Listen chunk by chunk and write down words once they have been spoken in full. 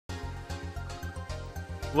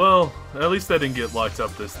Well, at least I didn't get locked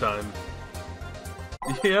up this time.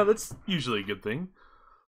 Yeah, that's usually a good thing.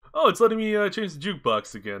 Oh, it's letting me change the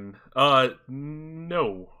jukebox again.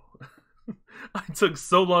 No. I took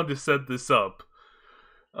so long to set this up.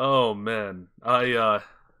 Oh man,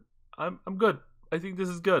 I'm good. I think this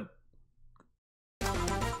is good.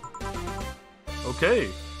 Okay,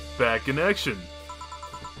 back in action.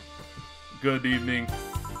 Good evening.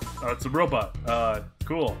 It's a robot.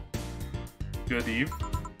 Cool. Good eve.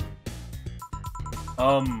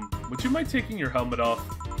 Would you mind taking your helmet off?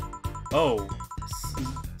 Oh,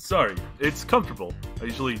 sorry. It's comfortable. I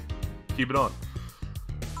usually keep it on.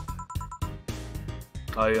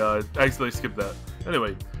 I accidentally skipped that.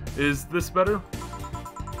 Anyway, is this better?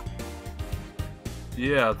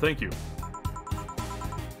 Yeah, thank you.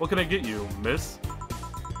 What can I get you, miss?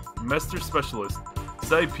 Master Specialist,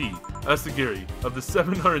 Side P, Asagiri, of the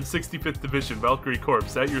 765th Division Valkyrie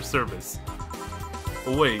Corps, at your service.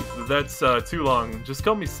 Oh, wait, that's too long. Just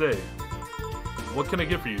call me Sei. What can I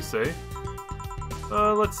get for you, Sei?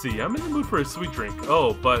 Let's see. I'm in the mood for a sweet drink.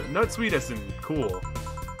 Oh, but not sweet as in cool.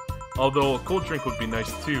 Although a cold drink would be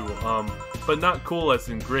nice too, but not cool as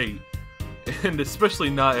in great. And especially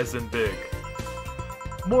not as in big.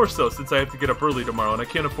 More so since I have to get up early tomorrow and I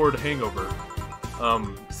can't afford a hangover.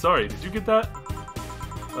 Sorry, did you get that?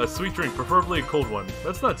 A sweet drink, preferably a cold one.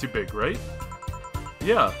 That's not too big, right?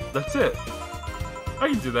 Yeah, that's it. I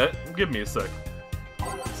can do that. Give me a sec.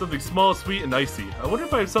 Something small, sweet, and icy. I wonder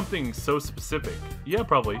if I have something so specific. Yeah,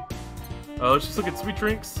 probably. Let's just look at sweet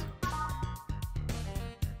drinks.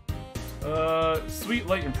 Sweet,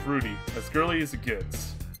 light, and fruity. As girly as it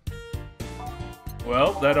gets.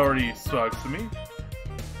 Well, that already talks to me.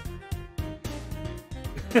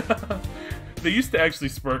 They used to actually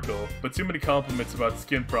sparkle, but too many compliments about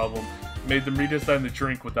skin problem made them redesign the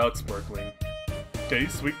drink without sparkling. Okay,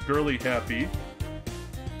 sweet, girly, happy.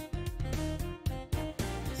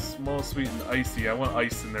 Small, sweet, and icy. I want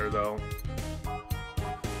ice in there, though.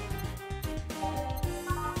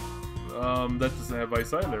 That doesn't have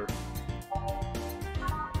ice either.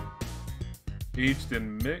 Aged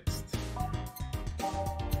and mixed.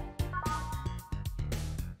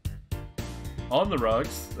 On the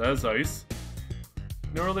rocks. That is ice.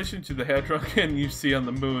 No relation to the Hadron Cannon you see on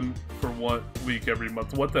the moon for 1 week every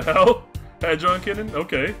month. What the hell? Hadron Cannon?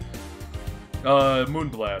 Okay. Moon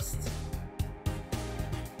Blast.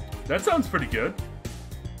 That sounds pretty good.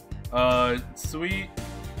 Sweet.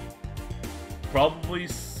 Probably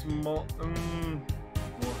small.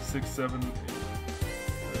 6, 7,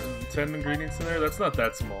 8, 10 ingredients in there. That's not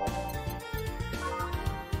that small.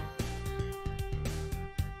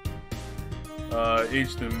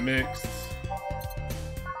 Aged and mixed.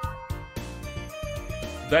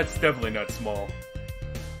 That's definitely not small.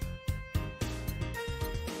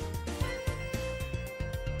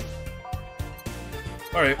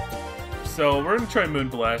 Alright, so we're gonna try Moon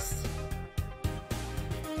Blast.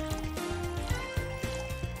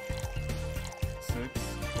 6.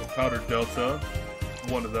 Powdered Delta.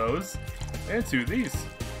 1 of those. And 2 of these.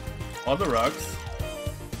 On the rocks.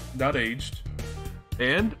 Not aged.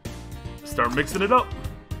 And start mixing it up.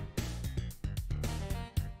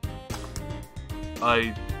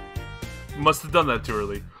 I must have done that too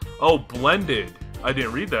early. Oh, blended. I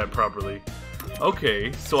didn't read that properly.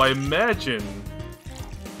 Okay, so I imagine...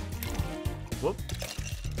 Whoop.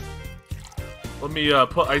 Let me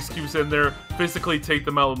put ice cubes in there, physically take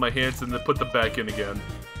them out with my hands, and then put them back in again.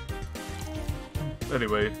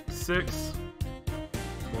 Anyway, 6.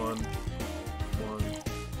 1, 1,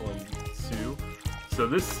 1, 2. So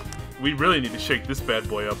this... We really need to shake this bad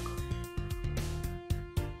boy up.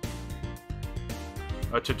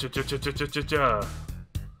 Cha-cha-cha-cha-cha-cha-cha.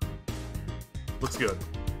 Looks good.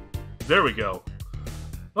 There we go.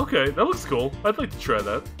 Okay, that looks cool. I'd like to try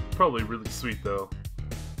that. Probably really sweet, though.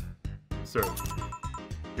 Sir.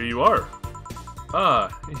 Here you are.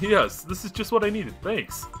 Ah, yes, this is just what I needed.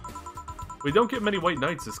 Thanks. We don't get many white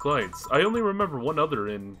knights as clients. I only remember one other,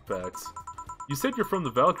 in fact. You said you're from the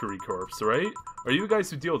Valkyrie Corps, right? Are you the guys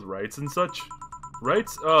who deal with rights and such?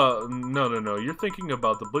 Rights? No. You're thinking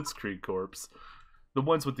about the Blitzkrieg Corps. The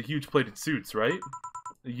ones with the huge plated suits, right?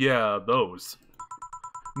 Yeah, those.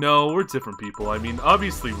 No, we're different people. I mean,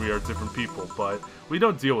 obviously we are different people, but we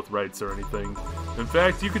don't deal with rights or anything. In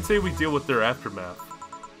fact, you could say we deal with their aftermath.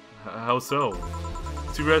 How so?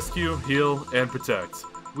 To rescue, heal, and protect.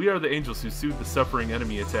 We are the angels who soothe the suffering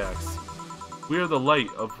enemy attacks. We are the light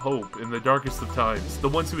of hope in the darkest of times, the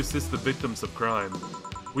ones who assist the victims of crime.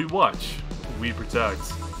 We watch, we protect.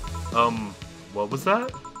 What was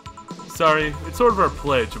that? Sorry, it's sort of our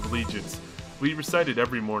pledge of allegiance. We recite it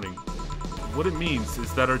every morning. what it means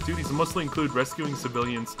is that our duties mostly include rescuing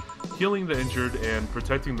civilians, healing the injured, and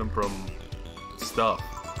protecting them from... stuff.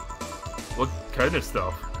 What kind of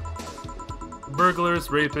stuff? Burglars,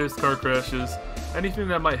 rapists, car crashes, anything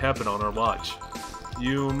that might happen on our watch.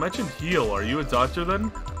 You mentioned heal. Are you a doctor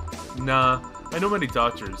then? Nah, I know many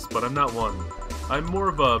doctors, but I'm not one. I'm more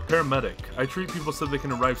of a paramedic. I treat people so they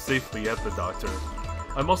can arrive safely at the doctor.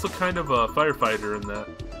 I'm also kind of a firefighter in that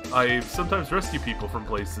I sometimes rescue people from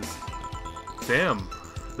places. Damn,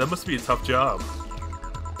 that must be a tough job.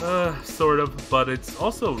 Sort of, but it's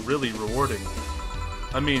also really rewarding.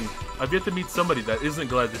 I mean, I've yet to meet somebody that isn't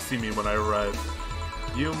glad to see me when I arrive.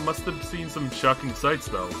 You must have seen some shocking sights,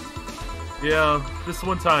 though. Yeah, this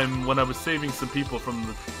one time when I was saving some people from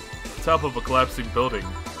the top of a collapsing building.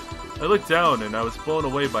 I looked down and I was blown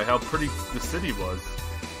away by how pretty the city was.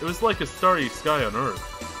 It was like a starry sky on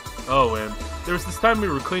Earth. Oh, and there was this time we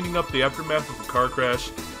were cleaning up the aftermath of a car crash.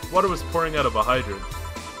 Water was pouring out of a hydrant.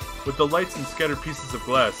 With the lights and scattered pieces of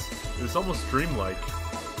glass, it was almost dreamlike.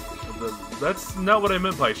 That's not what I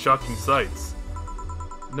meant by shocking sights.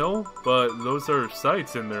 No, but those are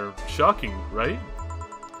sights and they're shocking, right?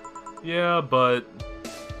 Yeah, but...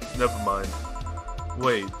 never mind.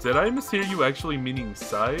 Wait, did I mishear you actually meaning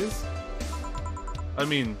sighs? I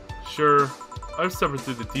mean, sure, I've suffered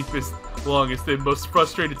through the deepest, longest, and most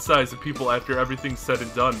frustrated sighs of people after everything's said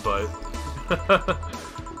and done, but...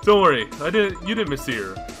 don't worry, you didn't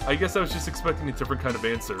mishear. I guess I was just expecting a different kind of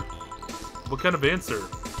answer. What kind of answer?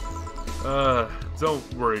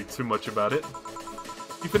 Don't worry too much about it.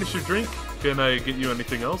 You finished your drink? Can I get you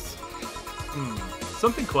anything else?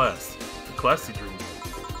 Something a classy drink.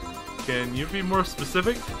 Can you be more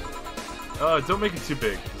specific? Don't make it too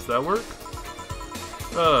big. Does that work?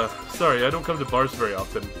 Sorry, I don't come to bars very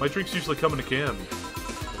often. My drinks usually come in a can.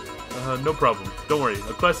 No problem. Don't worry.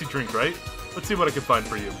 A classy drink, right? Let's see what I can find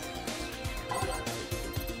for you.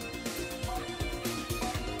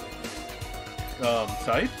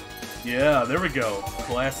 Type? Yeah, there we go.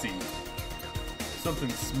 Classy. Something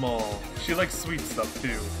small. She likes sweet stuff,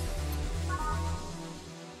 too.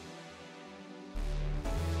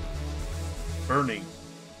 Burning.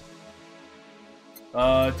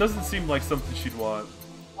 It doesn't seem like something she'd want.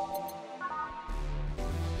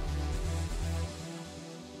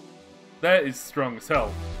 That is strong as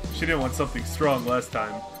hell. She didn't want something strong last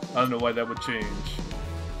time. I don't know why that would change.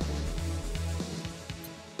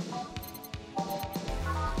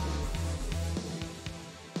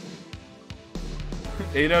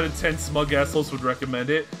 Eight out of 10 smug assholes would recommend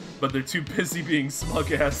it, but they're too busy being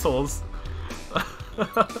smug assholes.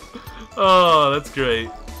 Oh, that's great.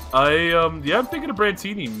 Yeah, I'm thinking of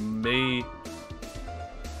Brantini. May...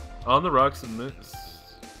 on the rocks and this.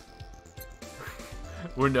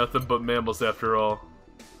 We're nothing but mammals after all.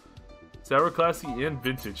 Sour, classy, and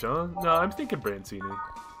vintage, huh? No, I'm thinking Brantini.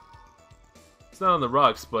 It's not on the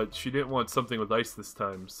rocks, but she didn't want something with ice this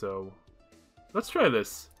time, so... let's try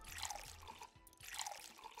this.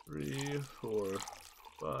 3, 4,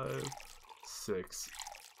 5, 6.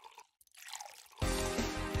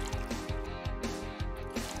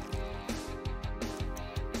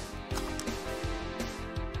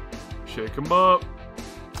 Shake 'em up.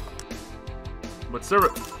 Let's serve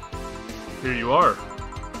it. Here you are.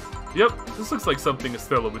 Yep, this looks like something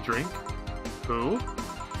Estella would drink. Who?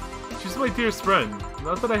 She's my dearest friend.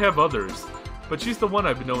 Not that I have others, but she's the one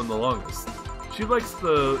I've been knowing the longest. She likes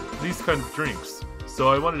these kind of drinks, so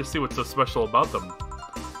I wanted to see what's so special about them.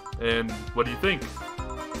 And what do you think?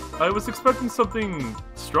 I was expecting something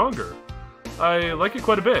stronger. I like it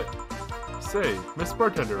quite a bit. Say, Miss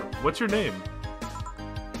Bartender, what's your name?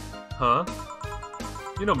 Huh?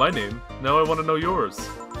 You know my name. Now I want to know yours.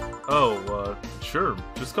 Oh, sure.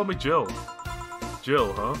 Just call me Jill.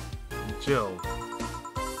 Jill, huh? Jill.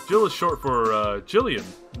 Jill is short for, Jillian.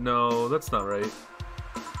 No, that's not right.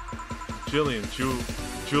 Jillian.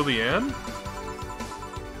 Julianne?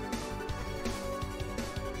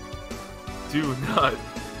 Do not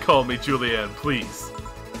call me Julianne, please.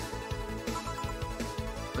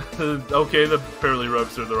 Okay, that apparently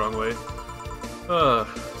rubs her the wrong way.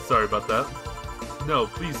 Sorry about that. No,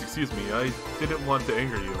 please excuse me, I didn't want to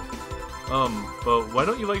anger you. But why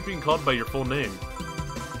don't you like being called by your full name?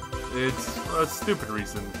 It's a stupid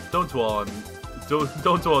reason. Don't dwell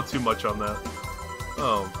too much on that.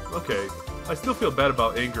 Oh, okay. I still feel bad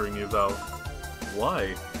about angering you though.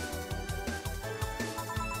 Why?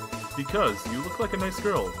 Because you look like a nice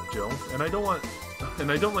girl, Jill, and I don't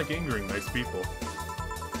like angering nice people.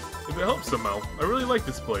 If it helps somehow, I really like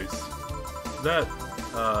this place. That,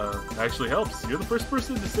 actually helps. You're the first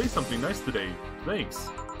person to say something nice today. Thanks.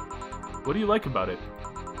 What do you like about it?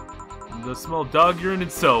 The small dog urine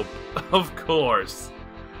and soap. Of course.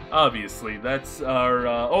 Obviously, that's our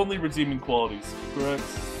only redeeming qualities, correct?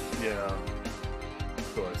 Yeah.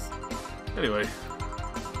 Of course. Anyway.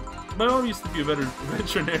 My mom used to be a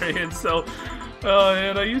veterinarian, so...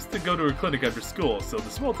 and I used to go to her clinic after school, so the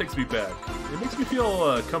smell takes me back. It makes me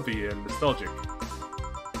feel comfy and nostalgic.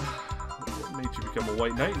 What made you become a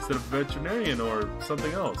white knight instead of a veterinarian or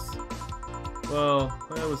something else? Well,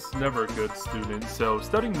 I was never a good student, so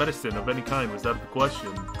studying medicine of any kind was out of the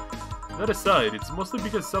question. That aside, it's mostly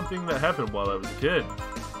because something that happened while I was a kid.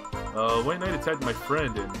 A white knight attacked my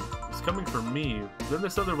friend and was coming for me, then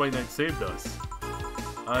this other white knight saved us.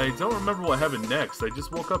 I don't remember what happened next. I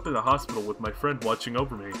just woke up in the hospital with my friend watching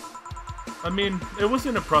over me. I mean, it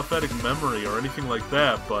wasn't a prophetic memory or anything like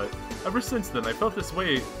that, but ever since then I felt this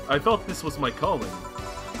way. I felt this was my calling.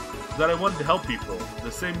 That I wanted to help people,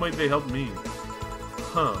 the same way they helped me.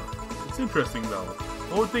 Huh. It's interesting though.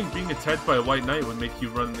 One would think being attacked by a white knight would make you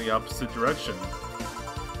run in the opposite direction.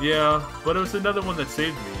 Yeah, but it was another one that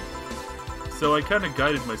saved me. So I kinda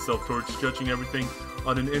guided myself towards judging everything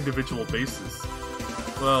on an individual basis.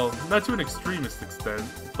 Well, not to an extremist extent,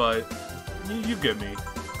 but you get me.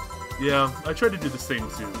 Yeah, I tried to do the same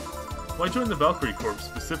too. Well, I joined the Valkyrie Corps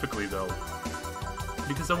specifically though,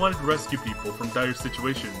 because I wanted to rescue people from dire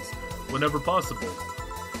situations whenever possible.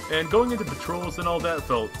 And going into patrols and all that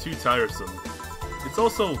felt too tiresome. It's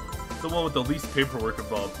also the one with the least paperwork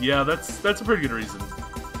involved. Yeah, that's a pretty good reason.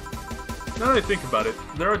 Now that I think about it,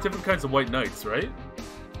 there are different kinds of white knights, right?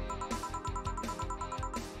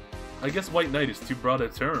 I guess white knight is too broad a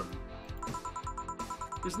term.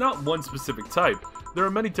 There's not one specific type. There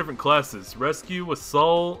are many different classes. Rescue,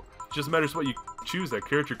 assault, just matters what you choose at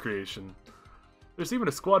character creation. There's even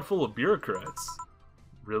a squad full of bureaucrats.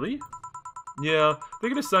 Really? Yeah, they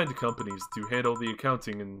get assigned to companies to handle the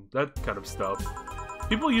accounting and that kind of stuff.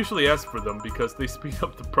 People usually ask for them because they speed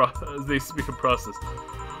up the process.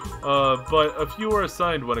 But a few are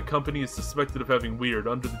assigned when a company is suspected of having weird,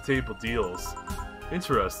 under-the-table deals.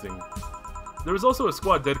 Interesting. There was also a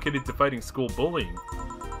squad dedicated to fighting school bullying.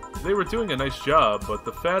 They were doing a nice job, but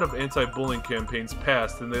the fad of anti-bullying campaigns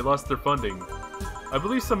passed and they lost their funding. I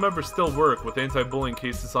believe some members still work with anti-bullying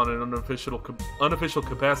cases on an unofficial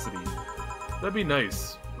capacity. That'd be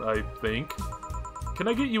nice, I think. Can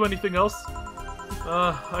I get you anything else?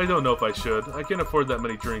 I don't know if I should. I can't afford that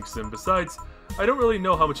many drinks, and besides, I don't really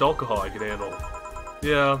know how much alcohol I could handle.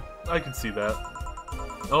 Yeah, I can see that.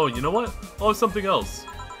 Oh, you know what? I'll have something else.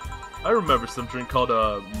 I remember some drink called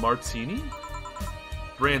a martini?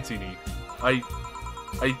 Brantini.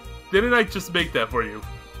 Didn't I just make that for you?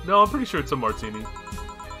 No, I'm pretty sure it's a martini.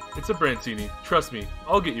 It's a brantini. Trust me,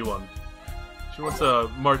 I'll get you one. She wants a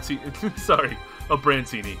martini. Sorry, a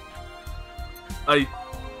brantini. I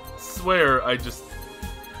swear I just...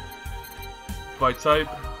 By type,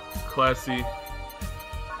 classy.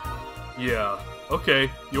 Yeah. Okay,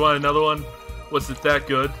 you want another one? Was it that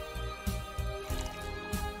good?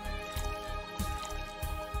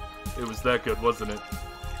 It was that good, wasn't it?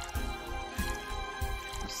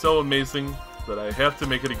 It was so amazing that I have to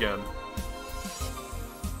make it again.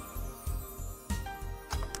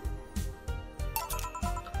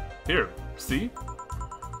 Here, see?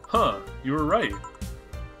 Huh, you were right.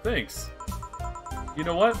 Thanks. You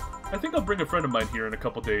know what? I think I'll bring a friend of mine here in a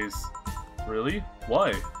couple days. Really?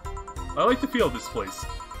 Why? I like the feel of this place.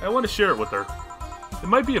 I want to share it with her. It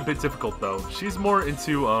might be a bit difficult though. She's more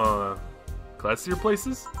into, classier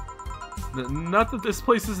places? Not that this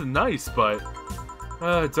place isn't nice, but...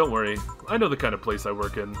 don't worry. I know the kind of place I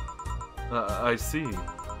work in. I see.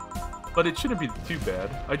 But it shouldn't be too bad.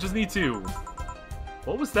 I just need to...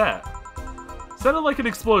 What was that? Sounded like an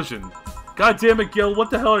explosion. God damn it, Gil, what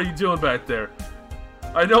the hell are you doing back there?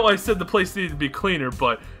 I know I said the place needed to be cleaner,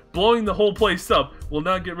 but blowing the whole place up will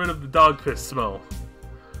not get rid of the dog piss smell.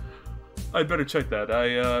 I'd better check that.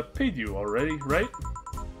 I paid you already, right?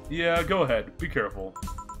 Yeah, go ahead. Be careful.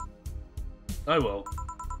 I will.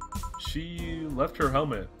 She left her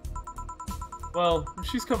helmet. Well, if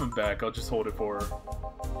she's coming back, I'll just hold it for her.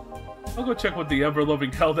 I'll go check what the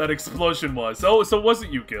ever-loving hell that explosion was. Oh, so it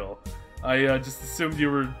wasn't you, Gil. I just assumed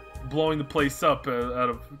you were blowing the place up out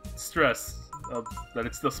of stress. That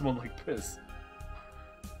it still smelled like piss.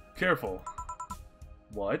 Careful.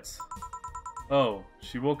 What? Oh,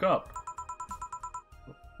 she woke up.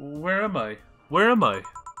 Where am I? Where am I?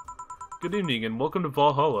 Good evening and welcome to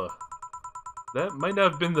Valhalla. That might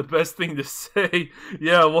not have been the best thing to say.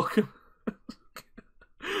 Yeah, welcome.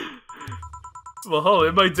 Valhalla,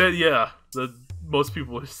 am I dead? Yeah. Most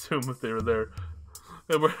people would assume if they were there.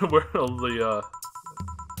 And where all the,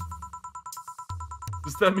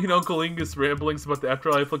 Does that mean Uncle Ingus' ramblings about the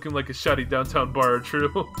afterlife looking like a shoddy downtown bar are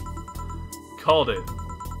true? Called it.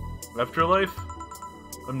 Afterlife?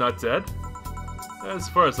 I'm not dead? As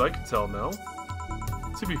far as I can tell, no.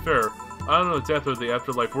 To be fair, I don't know if death or the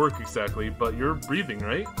afterlife work exactly, but you're breathing,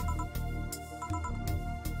 right?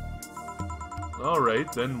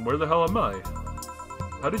 Alright, then where the hell am I?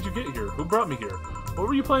 How did you get here? Who brought me here? What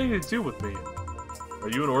were you planning to do with me? Are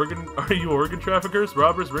you organ traffickers,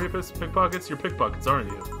 robbers, rapists, pickpockets? You're pickpockets, aren't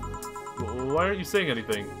you? Why aren't you saying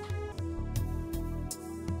anything?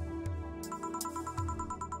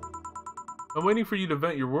 I'm waiting for you to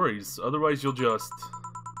vent your worries, otherwise you'll just...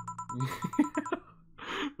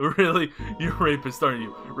 Really? You're a rapist, aren't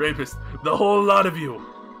you? Rapist, the whole lot of you!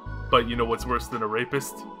 But you know what's worse than a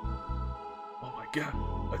rapist? Oh my god,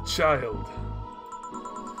 a child.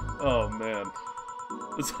 Oh man.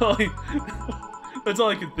 That's all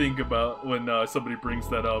I can think about when somebody brings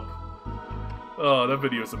that up. Oh, that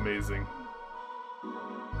video is amazing.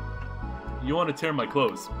 You want to tear my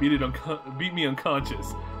clothes, beat me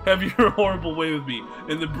unconscious, have your horrible way with me,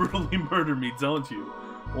 and then brutally murder me, don't you?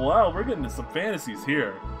 Wow, we're getting into some fantasies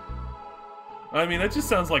here. I mean, that just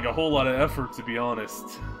sounds like a whole lot of effort, to be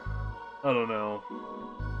honest. I don't know.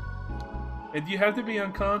 And do you have to be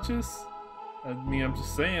unconscious? I mean, I'm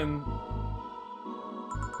just saying.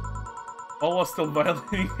 All while still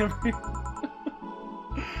violating every...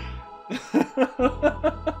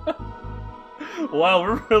 Wow,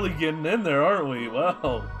 we're really getting in there, aren't we?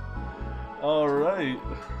 Wow. Alright.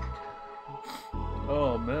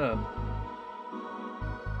 Oh, man.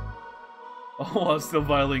 All while still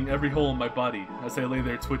violating every hole in my body as I lay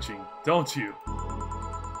there twitching. Don't you?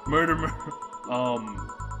 Murder.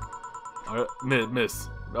 Miss,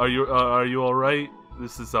 are you alright?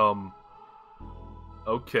 This is,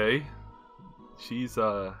 okay. She's,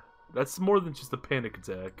 that's more than just a panic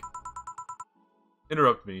attack.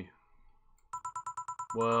 Interrupt me.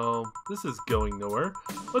 Well, this is going nowhere.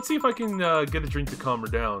 Let's see if I can, get a drink to calm her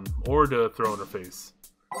down, or to throw in her face.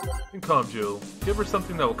 And calm Jill. Give her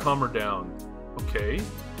something that will calm her down. Okay.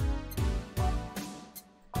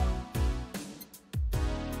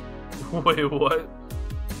 Wait, what?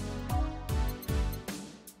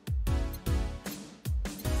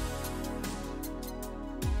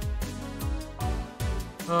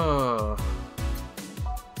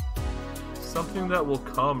 Something that will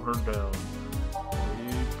calm her down.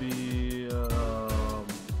 Maybe,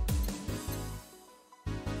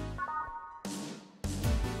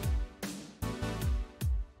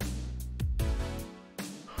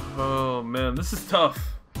 Oh man, this is tough.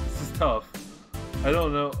 This is tough. I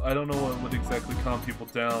don't know what would exactly calm people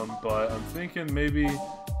down, but I'm thinking maybe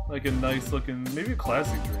like a nice looking, maybe a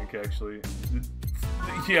classic drink actually.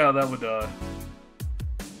 Yeah, that would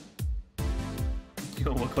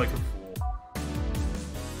you'll look like a fool.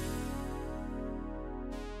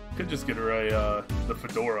 Could just get her a the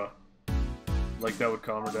fedora. Like that would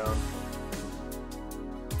calm her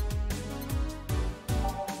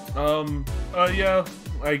down. Yeah,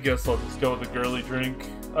 I guess I'll just go with a girly drink.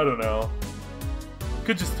 I don't know.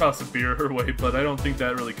 Could just toss a beer her way, but I don't think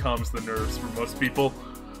that really calms the nerves for most people.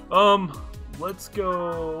 Let's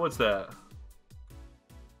go... What's that?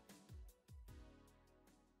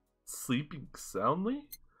 Sleeping soundly?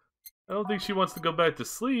 I don't think she wants to go back to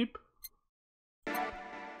sleep.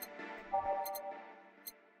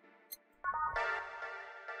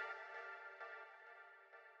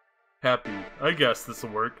 Happy. I guess this'll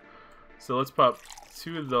work. So let's pop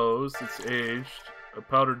 2 of those. It's aged. A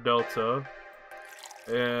powdered delta.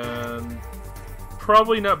 And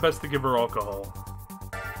probably not best to give her alcohol.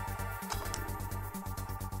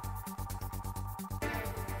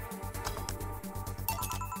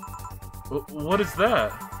 What is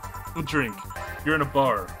that? A drink. You're in a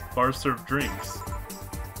bar. Bars serve drinks.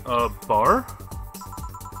 A bar?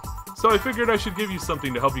 So I figured I should give you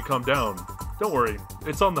something to help you calm down. Don't worry,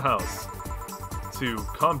 it's on the house. To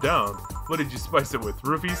calm down? What did you spice it with?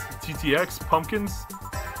 Roofies? TTX? Pumpkins?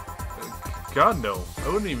 God no, I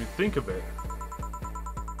wouldn't even think of it.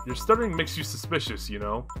 Your stuttering makes you suspicious, you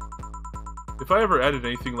know. If I ever added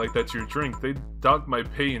anything like that to your drink, they'd dock my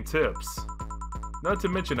pay and tips. Not to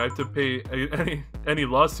mention I have to pay any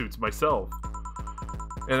lawsuits myself.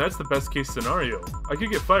 And that's the best case scenario. I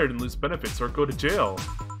could get fired and lose benefits or go to jail.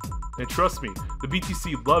 And trust me, the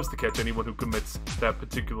BTC loves to catch anyone who commits that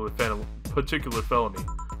particular felony.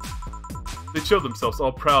 They show themselves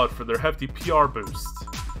all proud for their hefty PR boost.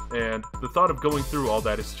 And the thought of going through all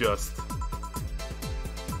that is just...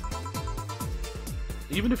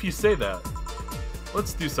 Even if you say that,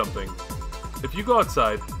 let's do something. If you go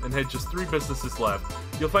outside and had just 3 businesses left,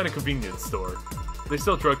 you'll find a convenience store. They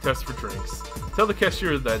sell drug tests for drinks. Tell the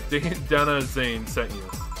cashier that Dana Zane sent you.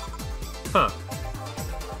 Huh.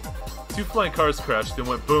 2 flying cars crashed and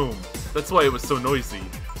went boom. That's why it was so noisy.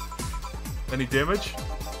 Any damage?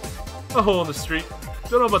 A hole in the street.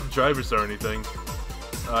 Don't know about the drivers or anything.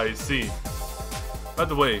 I see. By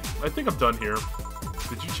the way, I think I'm done here.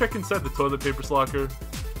 Did you check inside the toilet paper's locker?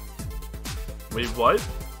 Wait, what?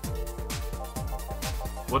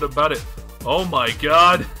 What about it? Oh my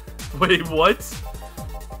god! Wait, what?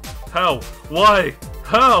 How? Why?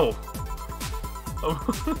 How?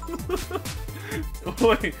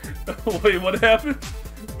 Wait, what happened?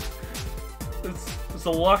 It's a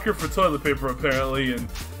locker for toilet paper, apparently, and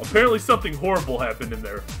apparently something horrible happened in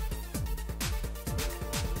there.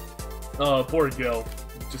 Oh, poor Gil.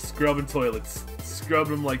 Just scrubbing toilets.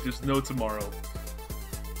 Scrubbing them like there's no tomorrow.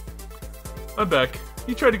 I'm back.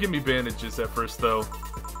 You tried to give me bandages at first, though.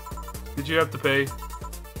 Did you have to pay?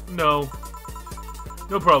 No.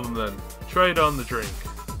 No problem, then. Try it on the drink.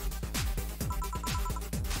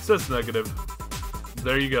 Says negative.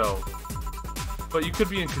 There you go. But you could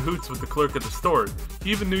be in cahoots with the clerk at the store.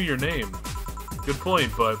 He even knew your name. Good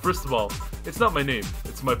point, but first of all, it's not my name.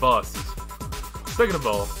 It's my boss's. Second of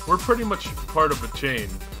all, we're pretty much part of a chain.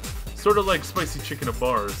 Sort of like spicy chicken at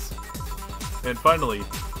bars. And finally,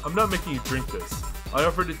 I'm not making you drink this. I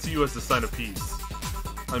offered it to you as a sign of peace.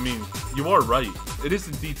 I mean, you are right. It is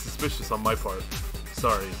indeed suspicious on my part.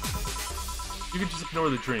 Sorry. You can just ignore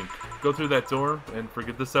the drink, go through that door, and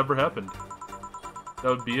forget this ever happened. That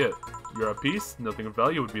would be it. You're at peace, nothing of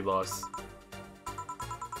value would be lost.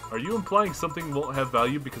 Are you implying something won't have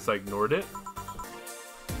value because I ignored it?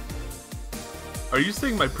 Are you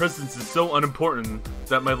saying my presence is so unimportant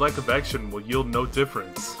that my lack of action will yield no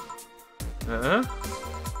difference?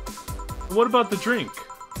 What about the drink?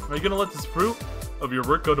 Are you gonna let this fruit of your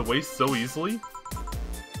work go to waste so easily?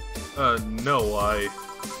 No,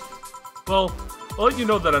 well, I'll let you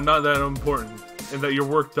know that I'm not that important, and that your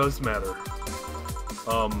work does matter.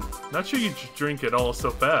 Not sure you drink it all so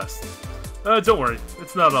fast. Don't worry,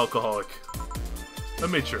 it's not alcoholic. I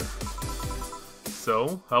made sure.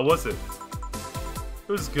 So, how was it?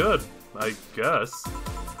 It was good, I guess.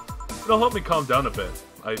 It'll help me calm down a bit,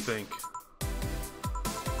 I think.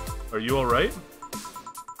 Are you alright?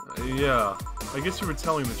 Yeah, I guess you were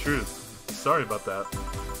telling the truth. Sorry about that.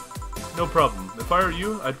 No problem. If I were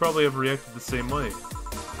you, I'd probably have reacted the same way.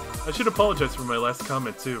 I should apologize for my last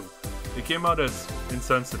comment too. It came out as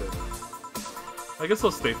insensitive. I guess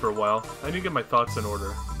I'll stay for a while. I need to get my thoughts in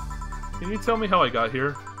order. Can you tell me how I got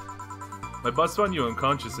here? My boss found you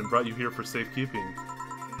unconscious and brought you here for safekeeping.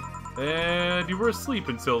 And you were asleep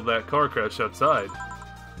until that car crash outside.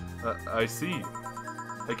 I see.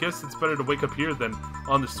 I guess it's better to wake up here than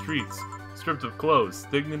on the streets, stripped of clothes,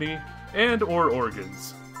 dignity, and or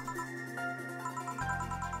organs.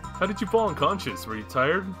 How did you fall unconscious? Were you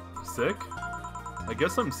tired? Sick? I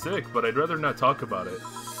guess I'm sick, but I'd rather not talk about it.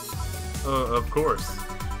 Of course.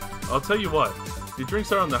 I'll tell you what, your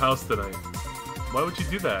drinks are on the house tonight. Why would you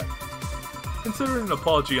do that? Consider an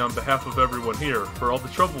apology on behalf of everyone here for all the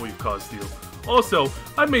trouble we've caused you. Also,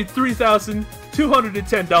 I made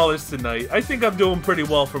 $3,210 tonight. I think I'm doing pretty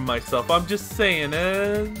well for myself. I'm just saying,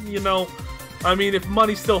 you know, I mean, if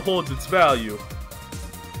money still holds its value.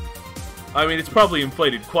 I mean, it's probably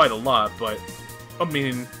inflated quite a lot, but, I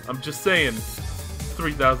mean, I'm just saying,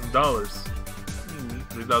 $3,000.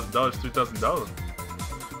 $3,000, $3,000.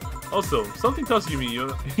 Also, something tells you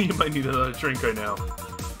you might need another drink right now.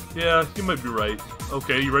 Yeah, you might be right.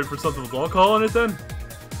 Okay, you ready for something with alcohol in it then?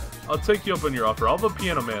 I'll take you up on your offer. I'll have a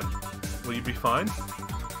piano man. Will you be fine?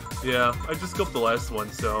 Yeah, I just scoped the last one,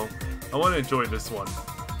 so I want to enjoy this one.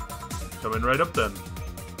 Coming right up then.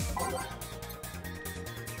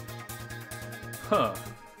 Huh.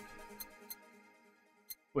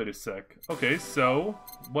 Wait a sec. Okay, so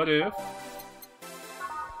what if...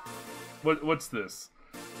 What's this?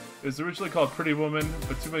 It was originally called Pretty Woman,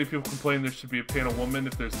 but too many people complain there should be a piano woman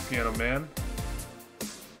if there's a piano man.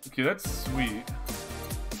 Okay, that's sweet.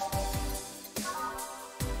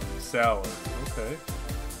 Sour. Okay.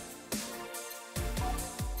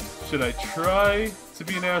 Should I try to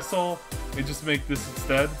be an asshole and just make this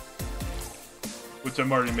instead? Which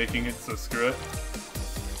I'm already making it, so screw it.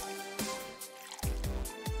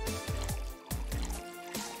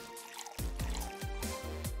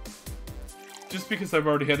 Just because I've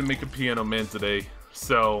already had to make a piano man today,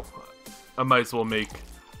 so I might as well make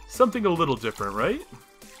something a little different, right?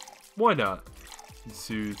 Why not?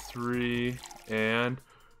 2, 3, and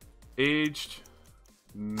aged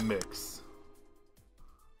mix.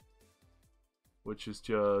 Which is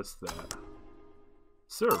just that.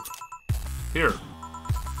 Serve. Here.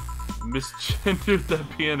 misgendered that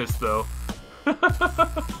pianist, though.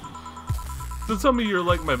 So tell me you're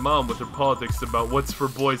like my mom with her politics about what's for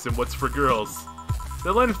boys and what's for girls.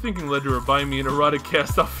 That line of thinking led to her buying me an erotic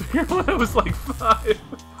cast-off figure when I was like 5.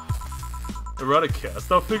 Erotic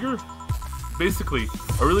cast-off figure? Basically,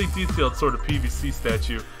 a really detailed sort of PVC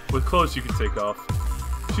statue with clothes you can take off.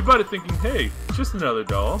 She bought it thinking, hey, just another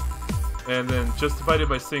doll. And then justified it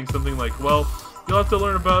by saying something like, well, you'll have to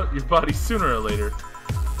learn about your body sooner or later.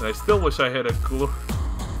 And I still wish I had a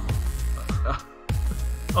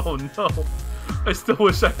oh no. I still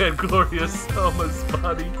wish I had Gloria Selma's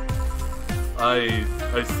body.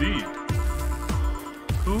 I see.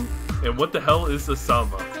 Who and what the hell is a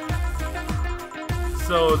Selma?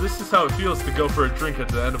 So this is how it feels to go for a drink at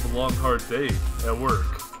the end of a long, hard day at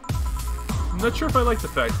work. I'm not sure if I like the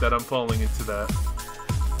fact that I'm falling into that.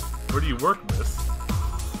 Where do you work, miss?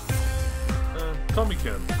 Call me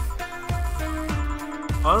Kim.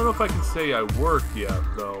 I don't know if I can say I work yet,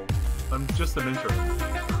 though. I'm just an intern.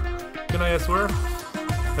 Can I ask where?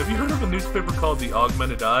 Have you heard of a newspaper called The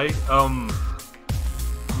Augmented Eye?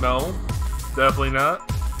 No. Definitely not.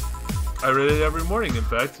 I read it every morning, in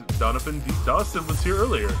fact. Donovan D. Dawson was here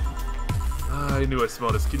earlier. I knew I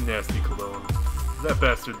smelled his nasty cologne. That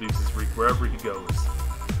bastard leaves his reek wherever he goes.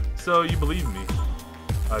 So, you believe me?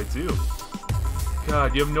 I do.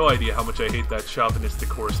 God, you have no idea how much I hate that chauvinistic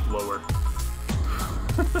horse blower.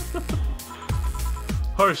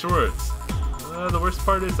 Harsh words. The worst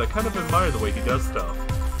part is I kind of admire the way he does stuff.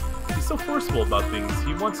 He's so forceful about things.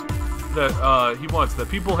 He wants that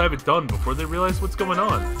people have it done before they realize what's going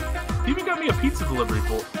on. He even got me a pizza delivery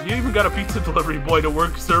boy. He even got a pizza delivery boy to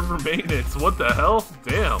work server maintenance. What the hell?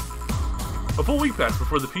 Damn. A full week passed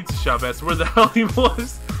before the pizza shop asked where the hell he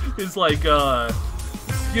was. It's like,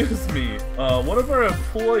 excuse me. One of our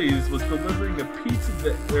employees was delivering a pizza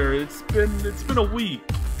there. It's been a week.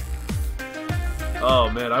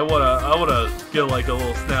 Oh man, I wanna get like a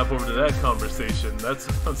little snap over to that conversation. That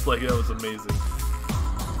sounds like that was amazing.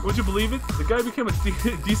 Would you believe it? The guy became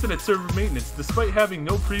decent at server maintenance despite having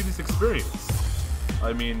no previous experience.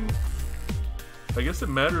 I mean, I guess it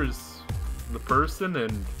matters the person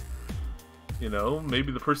and, you know,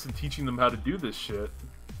 maybe the person teaching them how to do this shit.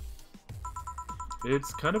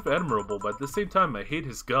 It's kind of admirable, but at the same time, I hate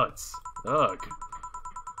his guts. Ugh.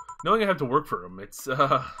 Knowing I have to work for him, it's,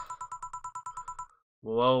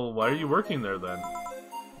 well, why are you working there then?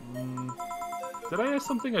 Did I ask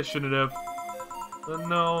something I shouldn't have?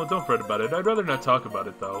 No, don't fret about it. I'd rather not talk about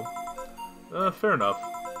it, though. Fair enough.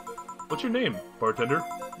 What's your name, bartender?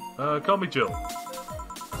 Call me Jill.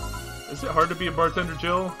 Is it hard to be a bartender,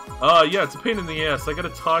 Jill? Yeah, it's a pain in the ass. I gotta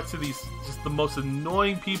talk to these, just the most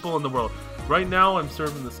annoying people in the world. Right now, I'm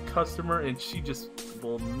serving this customer, and she just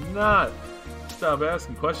will not stop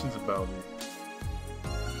asking questions about me.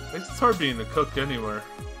 It's hard being a cook anywhere.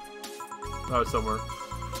 Somewhere.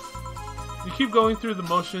 You keep going through the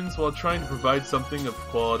motions while trying to provide something of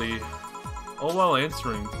quality, all while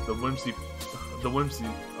answering the whimsy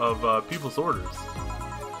of people's orders.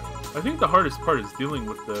 I think the hardest part is dealing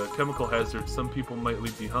with the chemical hazards some people might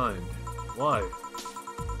leave behind. Why?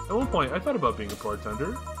 At one point, I thought about being a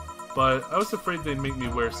bartender, but I was afraid they'd make me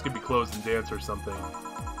wear skimpy clothes and dance or something.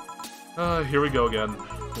 Here we go again.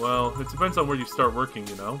 Well, it depends on where you start working,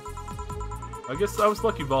 you know? I guess I was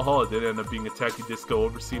lucky Valhalla did end up being a tacky disco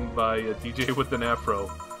overseen by a DJ with an afro.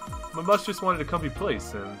 My boss just wanted a comfy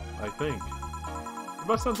place, and I think. Your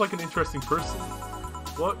boss sounds like an interesting person.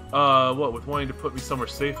 What, with wanting to put me somewhere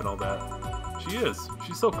safe and all that? She is.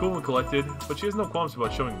 She's so cool and collected, but she has no qualms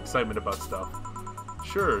about showing excitement about stuff.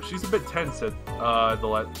 Sure, she's a bit tense at,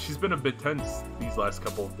 she's been a bit tense these last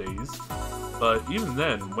couple of days. But even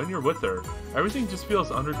then, when you're with her, everything just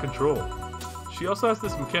feels under control. She also has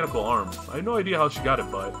this mechanical arm. I have no idea how she got it,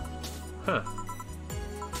 but... Huh.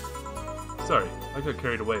 Sorry, I got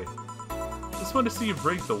carried away. Just wanted to see you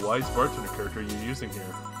break the wise bartender character you're using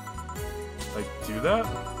here. I do that?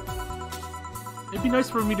 It'd be nice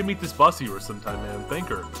for me to meet this boss of yours sometime, man. Thank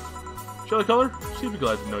her. Shall I call her? She'd be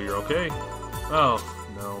glad to know you're okay. Oh,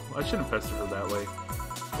 no. I shouldn't pester her that way.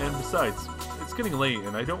 And besides, it's getting late,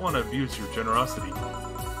 and I don't want to abuse your generosity.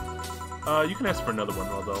 You can ask for another one,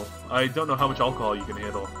 although I don't know how much alcohol you can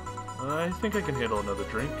handle. I think I can handle another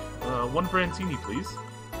drink. One Brantini, please.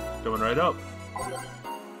 Coming right up.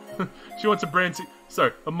 She wants a Brantini.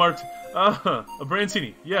 Sorry, a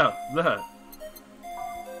Brantini. Yeah, that.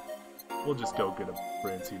 We'll just go get a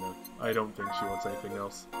Brantina. I don't think she wants anything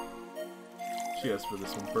else. She asked for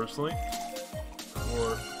this one personally.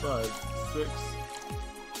 4, 5, 6,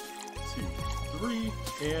 2, 3,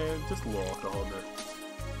 and just a little alcohol in there.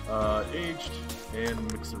 Aged and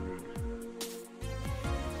mixerood.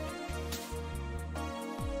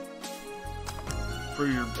 for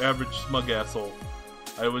your average smug asshole.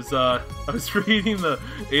 I was reading the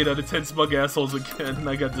 8 out of 10 smug assholes again, and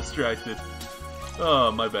I got distracted.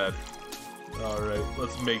 Oh, my bad. Alright,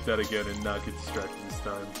 let's make that again and not get distracted this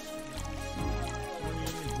time.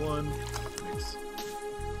 1. Thanks.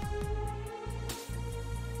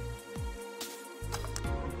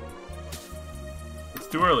 It's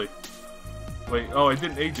too early. Wait, oh, I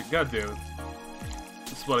didn't age it. God damn it.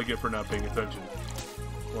 This is what I get for not paying attention.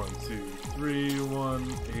 1, 2, 3,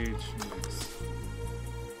 1, age, mix.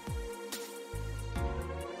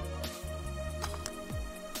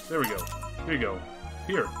 There we go. Here you go.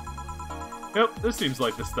 Here. Yep, this seems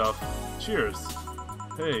like the stuff. Cheers.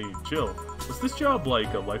 Hey, chill. Was this job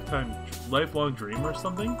like a lifelong dream or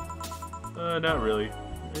something? Not really.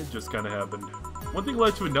 It just kinda happened. One thing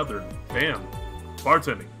led to another. Damn.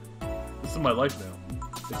 Bartending. This is my life now.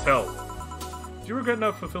 It's hell. Do you regret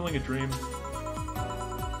not fulfilling a dream?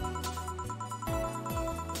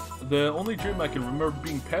 The only dream I can remember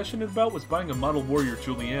being passionate about was buying a Model Warrior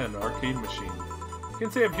Julianne arcade machine.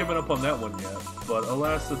 Can't say I've given up on that one yet, but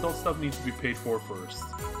alas, adult stuff needs to be paid for first.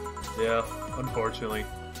 Yeah, unfortunately.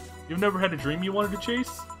 You've never had a dream you wanted to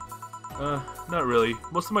chase? Not really.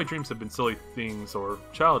 Most of my dreams have been silly things or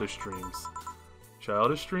childish dreams.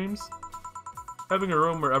 Childish dreams? Having a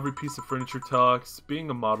room where every piece of furniture talks, being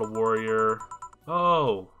a model warrior...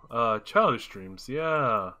 Oh, childish dreams,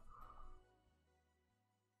 yeah.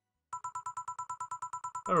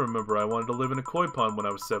 I remember I wanted to live in a koi pond when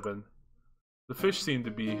I was 7. The fish seemed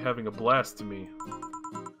to be having a blast to me.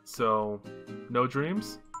 So, no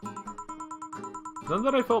dreams? None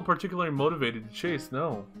that I felt particularly motivated to chase,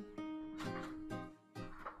 no.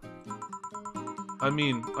 I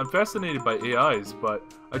mean, I'm fascinated by AIs, but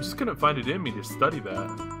I just couldn't find it in me to study that.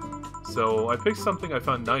 So I picked something I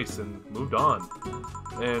found nice and moved on.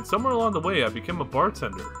 And somewhere along the way I became a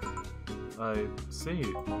bartender. I see.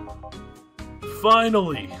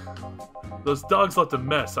 Finally! Those dogs left a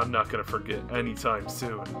mess I'm not gonna forget anytime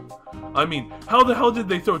soon. I mean, how the hell did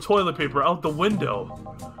they throw toilet paper out the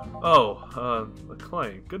window? Oh, a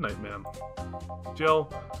client. Good night, ma'am.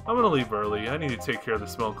 Jill, I'm gonna leave early. I need to take care of the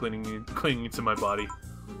smell clinging to my body.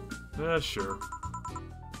 Yeah, sure.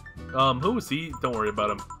 Who was he? Don't worry about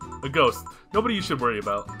him. A ghost. Nobody you should worry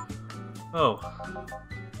about. Oh.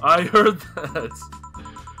 I heard that.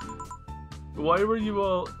 Why were you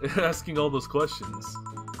all asking all those questions?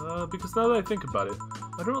 Because now that I think about it,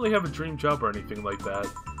 I don't really have a dream job or anything like that.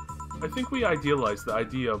 I think we idealize the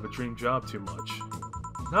idea of a dream job too much.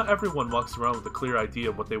 Not everyone walks around with a clear idea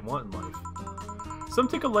of what they want in life. Some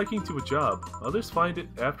take a liking to a job, others find it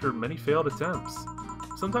after many failed attempts.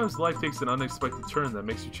 Sometimes life takes an unexpected turn that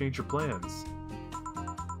makes you change your plans.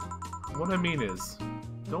 What I mean is,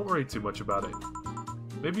 don't worry too much about it.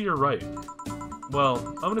 Maybe you're right. Well,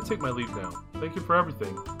 I'm gonna take my leave now. Thank you for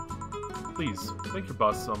everything. Please, thank your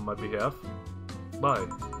boss on my behalf. Bye.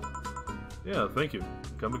 Yeah, thank you.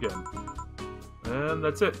 Come again. And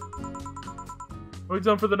that's it. Are we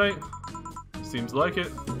done for the night? Seems like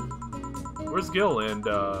it. Where's Gil and,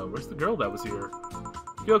 where's the girl that was here?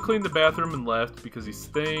 Gil cleaned the bathroom and left because he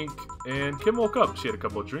stank, and Kim woke up. She had a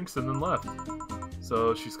couple of drinks and then left.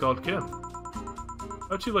 So she's called Kim.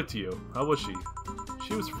 How'd she look to you? How was she?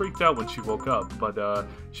 She was freaked out when she woke up, but,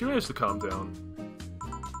 she managed to calm down.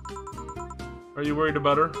 Are you worried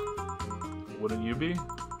about her? Wouldn't you be?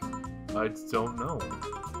 I don't know.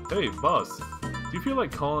 Hey, boss. Do you feel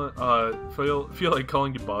like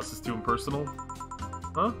calling your bosses too impersonal?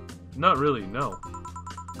 Huh? Not really, no.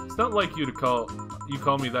 It's not like you call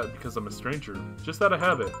me that because I'm a stranger. Just out of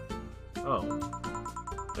habit. Oh.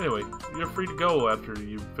 Anyway, you're free to go after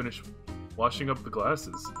you finish washing up the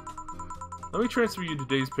glasses. Let me transfer you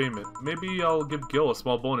today's payment. Maybe I'll give Gil a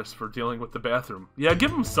small bonus for dealing with the bathroom. Yeah,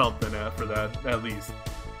 give him something after that, at least.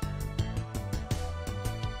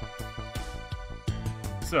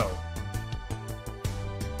 So,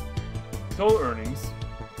 total earnings,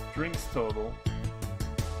 drinks total,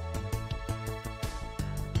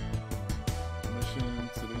 commission,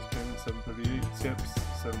 today's payment 738, tips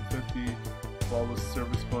 750, flawless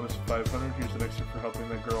service bonus 500. Here's an extra for helping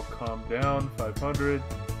that girl calm down, 500.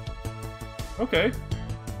 Okay.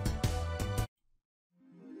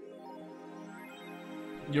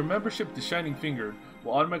 Your membership to Shining Finger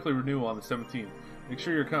will automatically renew on the 17th. Make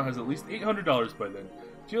sure your account has at least $800 by then.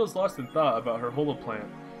 Jill is lost in thought about her holo plant.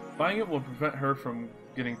 Buying it will prevent her from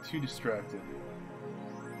getting too distracted.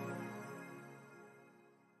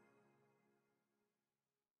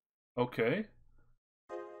 Okay.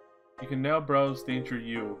 You can now browse Danger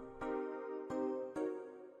U.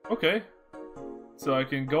 Okay. So I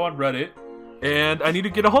can go on Reddit, and I need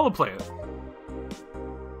to get a holo plant.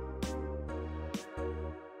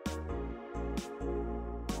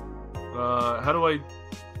 how do I...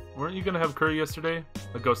 Weren't you gonna have curry yesterday?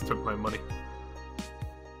 A ghost took my money.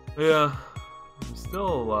 Yeah. I'm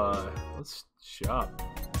still, let's shop.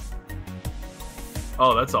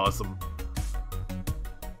 Oh, that's awesome.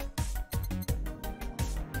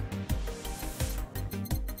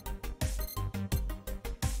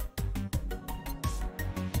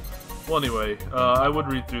 Well, anyway, I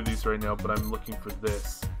would read through these right now, but I'm looking for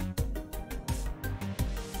this.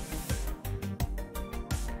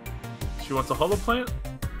 She wants a hollow plant?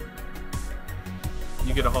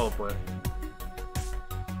 You get a hollow plant.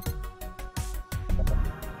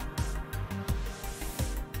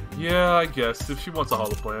 Yeah, I guess, if she wants a hollow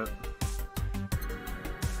plant.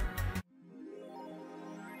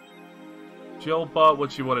 Jill bought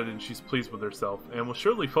what she wanted and she's pleased with herself, and will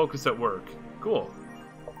surely focus at work. Cool.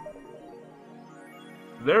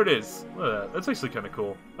 There it is. Look at that. That's actually kind of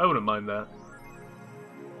cool. I wouldn't mind that.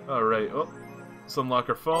 Alright, oh, let's unlock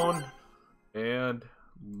our phone. And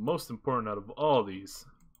most important out of all these,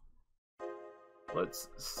 let's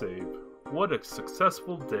save. What a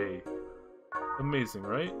successful day. Amazing,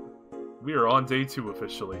 right? We are on day 2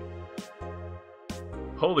 officially.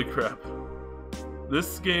 Holy crap.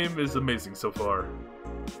 This game is amazing so far.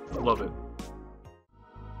 Love it.